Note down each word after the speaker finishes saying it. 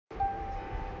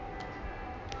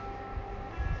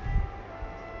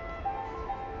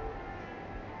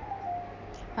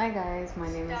Hi guys,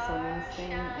 my name is Sonia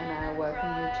Singh and I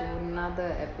welcome you to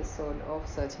another episode of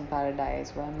Searching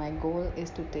Paradise where my goal is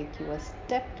to take you a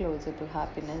step closer to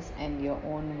happiness and your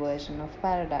own version of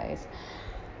paradise.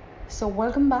 So,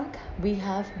 welcome back. We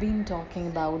have been talking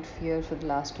about fear for the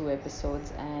last two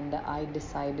episodes, and I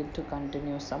decided to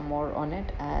continue some more on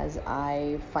it as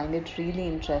I find it really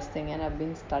interesting and I've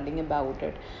been studying about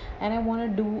it. And I want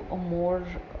to do a more,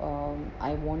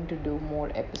 I want to do more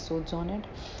episodes on it.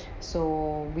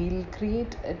 So, we'll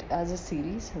create it as a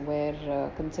series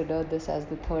where consider this as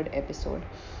the third episode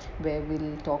where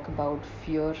we'll talk about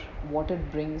fear, what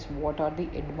it brings, what are the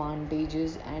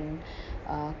advantages and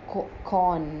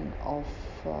con of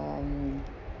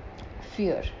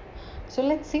fear. So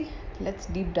let's see. Let's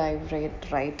deep dive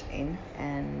right in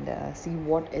and see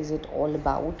what is it all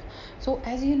about. So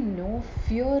as you know,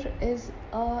 fear is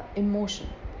a emotion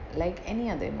like any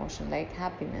other emotion, like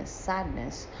happiness,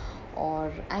 sadness,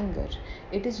 or anger.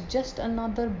 It is just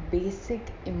another basic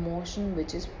emotion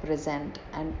which is present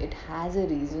and it has a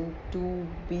reason to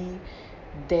be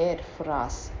there for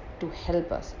us, to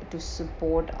help us, to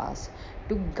support us,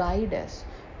 to guide us,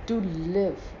 to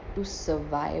live, to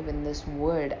survive in this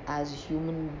world as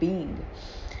human being.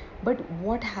 But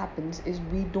what happens is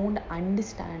we don't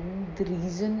understand the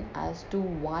reason as to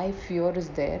why fear is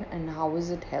there and how is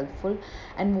it helpful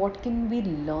and what can we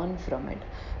learn from it.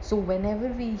 So whenever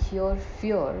we hear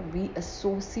fear, we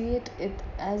associate it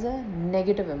as a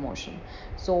negative emotion.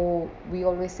 So we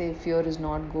always say fear is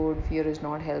not good, fear is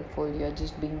not helpful, you're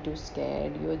just being too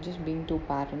scared, you're just being too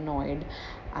paranoid,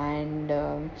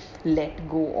 and let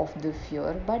go of the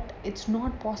fear. But it's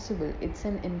not possible, it's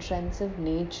an intrinsic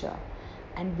nature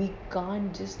and we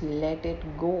can't just let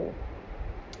it go.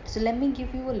 So, let me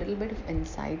give you a little bit of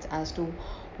insights as to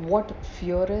what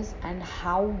fear is and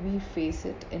how we face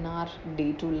it in our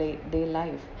day to day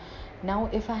life. Now,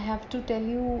 if I have to tell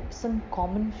you some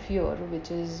common fear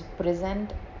which is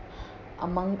present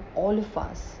among all of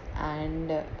us,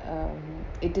 and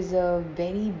it is a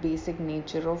very basic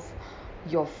nature of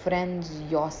your friends,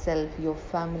 yourself, your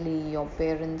family, your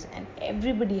parents, and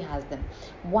everybody has them,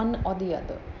 one or the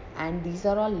other, and these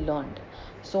are all learned.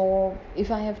 So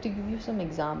if I have to give you some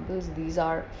examples, these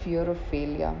are fear of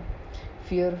failure,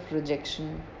 fear of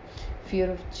rejection,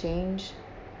 fear of change,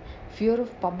 fear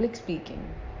of public speaking.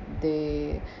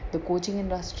 The coaching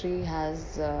industry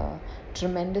has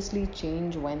tremendously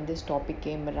changed when this topic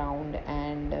came around,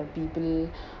 and people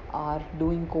are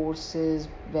doing courses,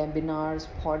 webinars,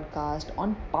 podcast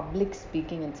on public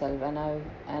speaking itself. And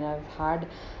I've had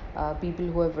people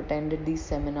who have attended these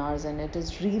seminars, and it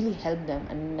has really helped them.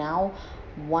 And now,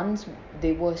 once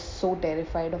they were so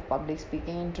terrified of public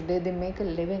speaking, and today they make a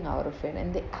living out of it,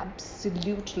 and they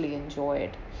absolutely enjoy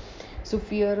it. So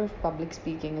fear of public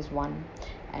speaking is one,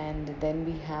 and then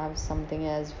we have something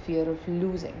as fear of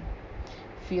losing,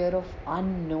 fear of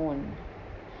unknown,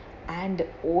 and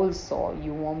also,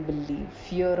 you won't believe,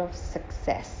 fear of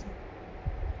success.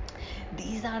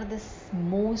 These are the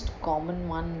most common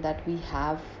one that we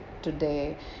have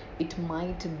today. It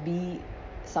might be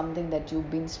something that you've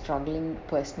been struggling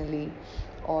personally,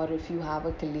 or if you have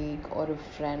a colleague or a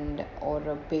friend or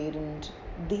a parent,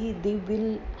 they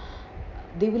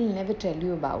will never tell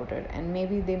you about it, and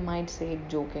maybe they might say it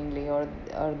jokingly, or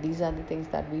these are the things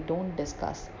that we don't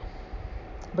discuss.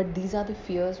 But these are the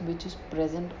fears which is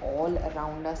present all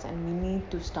around us, and we need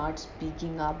to start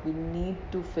speaking up. We need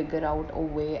to figure out a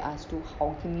way as to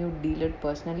how can you deal it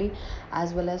personally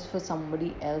as well as for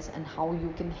somebody else, and how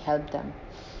you can help them.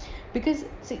 Because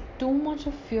see, too much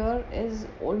of fear is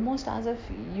almost as if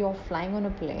you're flying on a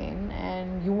plane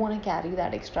and you want to carry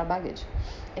that extra baggage,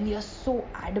 and you're so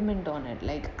adamant on it,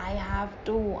 like I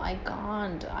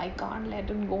can't let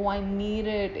it go, I need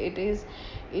it,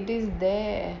 it is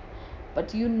there.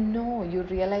 But you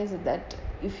realize that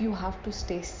if you have to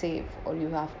stay safe, or you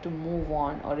have to move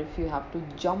on, or if you have to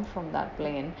jump from that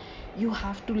plane, you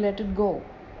have to let it go,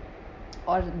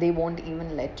 or they won't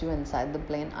even let you inside the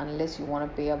plane unless you want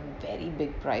to pay a very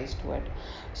big price to it.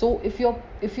 So if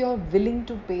you're willing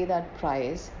to pay that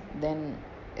price, then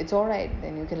it's all right,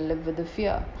 then you can live with the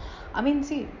fear. I mean,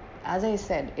 see, as I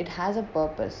said, it has a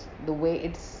purpose, the way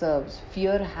it serves.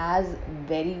 Fear has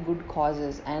very good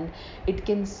causes and it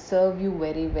can serve you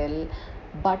very well.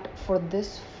 But for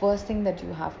this, first thing that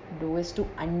you have to do is to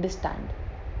understand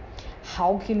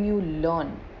how can you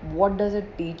learn, what does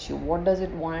it teach you, what does it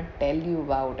want to tell you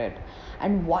about it,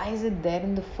 and why is it there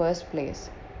in the first place.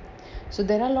 So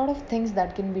there are a lot of things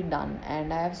that can be done,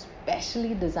 and I have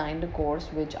specially designed a course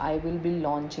which I will be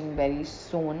launching very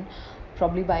soon,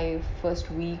 probably by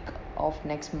first week of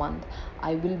next month.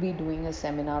 I will be doing a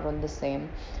seminar on the same,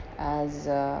 as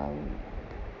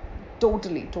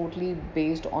totally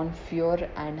based on fear.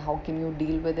 And how can you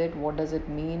deal with it? What does it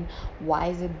mean? Why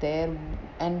is it there?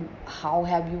 And how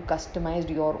have you customized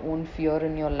your own fear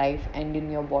in your life and in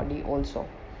your body also?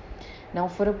 Now,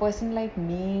 for a person like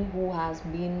me who has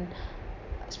been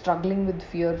struggling with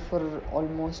fear for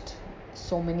almost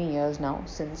so many years now,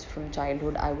 since from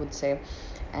childhood, I would say,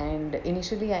 and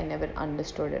initially I never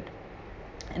understood it.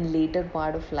 And later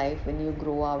part of life, when you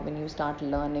grow up, when you start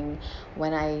learning,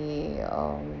 when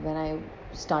I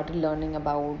started learning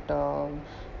about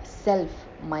self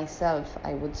myself,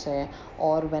 I would say,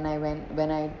 or when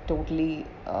I totally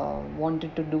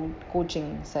wanted to do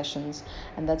coaching sessions,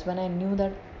 and that's when I knew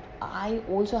that I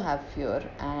also have fear,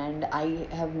 and I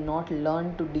have not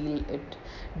learned to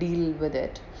deal with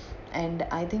it. And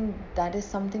I think that is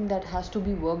something that has to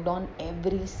be worked on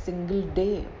every single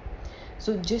day.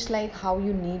 So just like how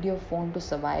you need your phone to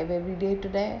survive every day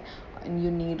today, and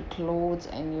you need clothes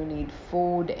and you need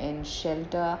food and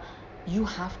shelter, you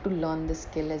have to learn this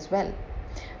skill as well.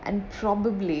 And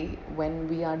probably when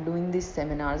we are doing these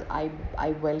seminars, I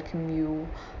welcome you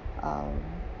um,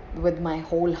 with my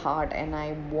whole heart, and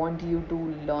I want you to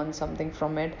learn something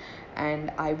from it, and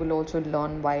I will also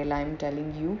learn while I'm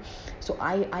telling you. So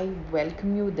I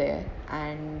welcome you there,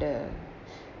 and uh,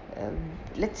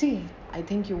 let's see, I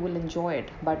think you will enjoy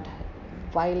it. But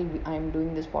while I'm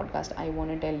doing this podcast, I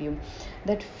want to tell you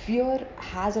that fear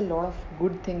has a lot of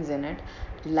good things in it.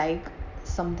 Like,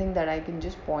 something that I can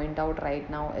just point out right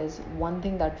now is, one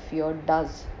thing that fear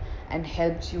does and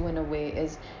helps you in a way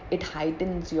is, it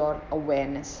heightens your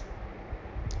awareness.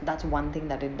 That's one thing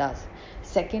that it does.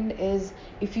 Second is,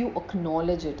 if you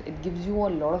acknowledge it, it gives you a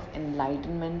lot of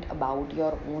enlightenment about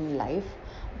your own life.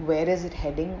 Where is it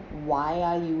heading? Why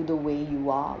are you the way you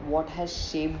are? What has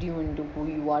shaped you into who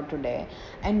you are today?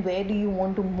 And where do you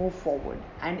want to move forward?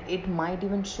 And it might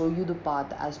even show you the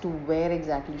path as to where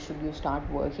exactly should you start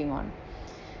working on.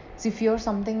 See, fear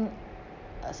something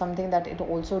that it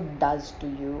also does to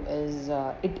you is,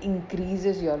 it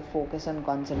increases your focus and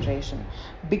concentration,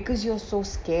 because you're so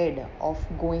scared of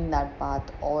going that path,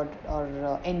 or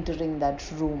entering that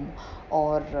room,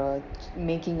 or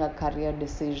making a career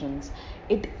decisions.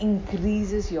 It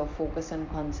increases your focus and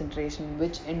concentration,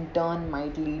 which in turn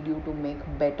might lead you to make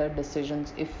better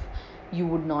decisions if you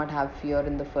would not have fear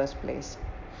in the first place.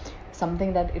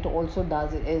 Something that it also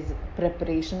does is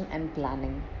preparation and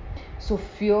planning. So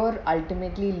fear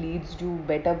ultimately leads to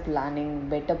better planning,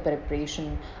 better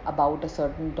preparation about a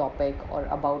certain topic, or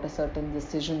about a certain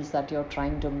decisions that you're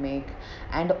trying to make,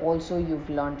 and also you've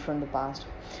learned from the past.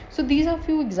 So these are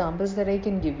few examples that I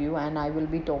can give you, and I will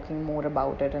be talking more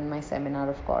about it in my seminar,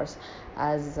 of course,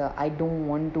 as I don't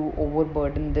want to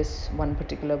overburden this one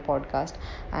particular podcast.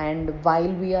 And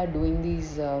while we are doing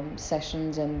these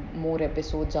sessions, and more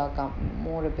episodes are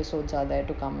there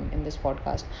to come in this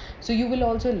podcast, so you will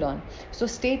also learn. So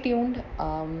stay tuned.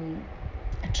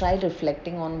 Try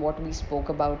reflecting on what we spoke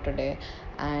about today,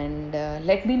 and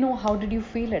let me know how did you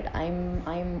feel it.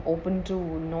 I'm open to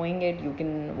knowing it. You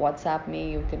can WhatsApp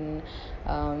me, you can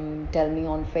tell me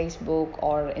on Facebook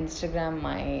or Instagram.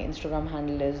 My Instagram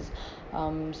handle is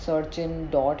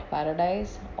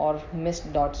searchin.paradise or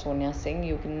miss.sonia singh.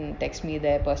 You can text me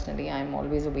there personally. I'm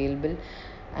always available.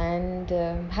 And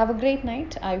have a great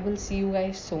night. I will see you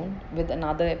guys soon with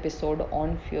another episode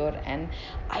on fear, and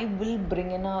I will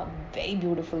bring in a very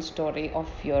beautiful story of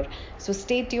fear. So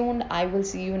stay tuned. I will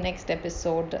see you next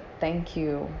episode. Thank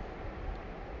you.